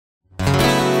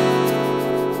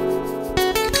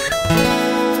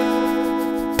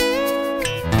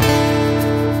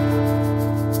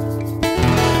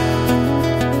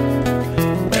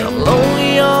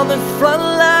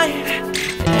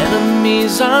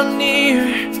storms are near,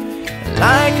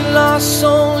 like a lost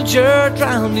soldier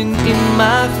drowning in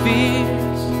my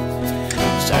fears,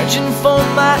 searching for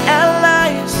my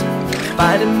allies,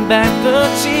 fighting back the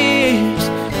tears.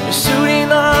 Your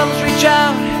soothing arms reach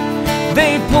out,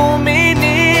 they pull me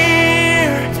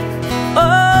near.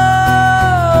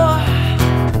 Oh,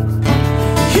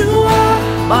 you are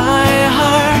my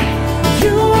heart,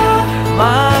 you are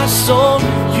my soul,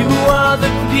 you are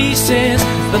the pieces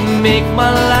that make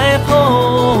my life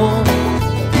whole.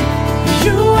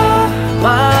 You are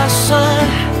my sun,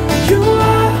 you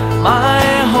are my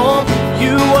home,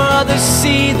 you are the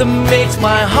sea that makes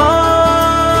my heart.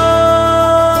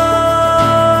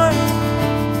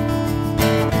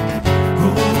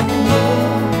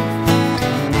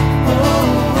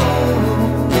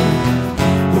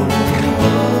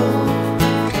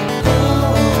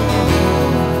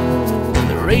 When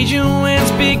the raging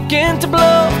winds begin to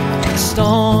blow, the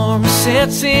storm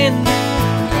sets in,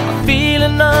 I'm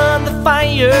feeling under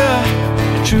fire,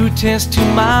 a true test to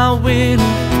my will.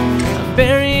 I'm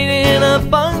buried in a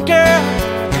bunker,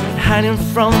 hiding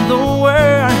from the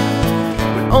world,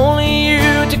 with only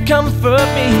you to comfort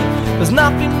me. There's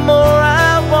nothing more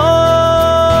I want.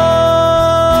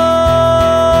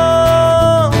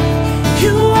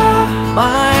 You are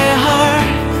my heart,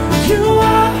 you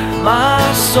are my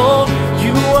soul,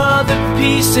 you are the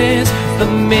pieces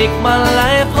that make my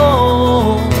life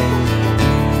whole.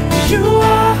 You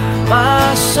are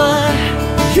my sun,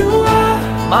 you are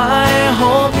my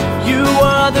home, you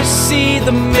are the sea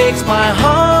that makes my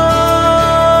heart.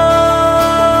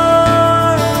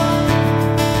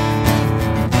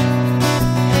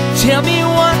 Tell me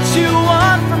what you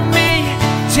want from me,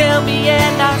 tell me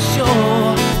and I'll show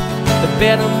the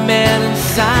better man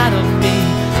inside of me,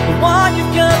 the one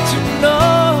you've got to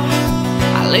know.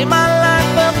 I lay my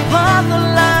life upon the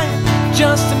line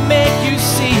just to make you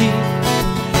see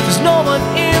there's no one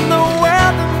in the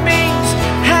world that means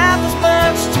half as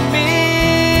much to me.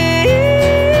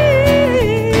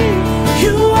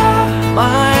 You are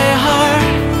my heart,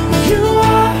 you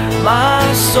are my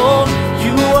soul,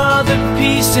 you are the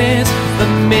pieces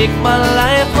that make my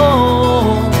life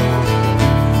whole.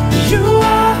 You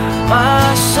are my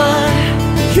sun,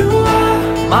 you are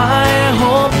my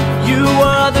home, you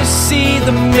are the sea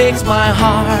that makes my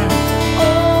heart.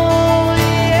 Oh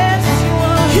yes,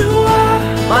 you are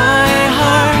my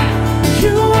heart,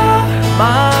 you are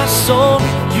my soul,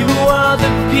 you are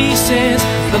the pieces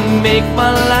that make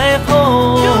my life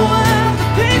whole. You are the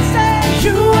pieces.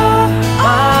 You are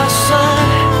my sun,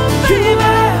 you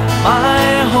are my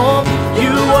home,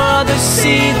 you are the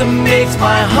sea that makes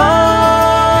my heart.